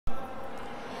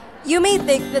You may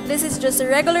think that this is just a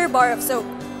regular bar of soap,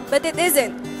 but it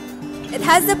isn't. It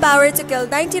has the power to kill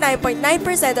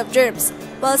 99.9% of germs,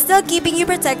 while still keeping you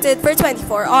protected for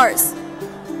 24 hours.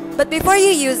 But before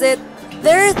you use it,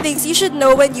 there are things you should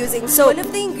know when using soap. One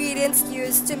of the ingredients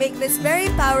used to make this very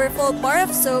powerful bar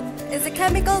of soap is a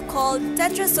chemical called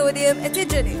tetrasodium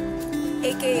ethylene,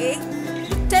 aka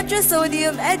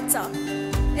tetrasodium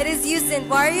EDTA. It is used in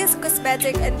various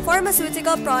cosmetic and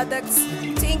pharmaceutical products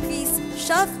to increase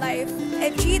shelf life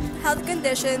and treat health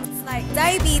conditions like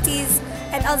diabetes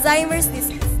and Alzheimer's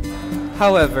disease.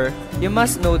 However, you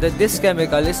must know that this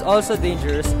chemical is also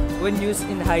dangerous when used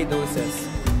in high doses.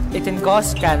 It can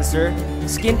cause cancer,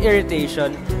 skin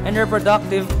irritation, and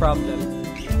reproductive problems.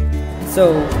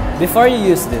 So, before you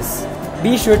use this,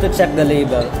 be sure to check the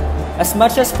label. As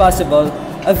much as possible,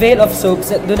 avail of soaps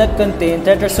that do not contain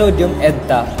tetrasodium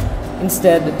EDTA.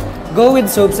 Instead, go with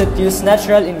soaps that use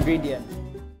natural ingredients.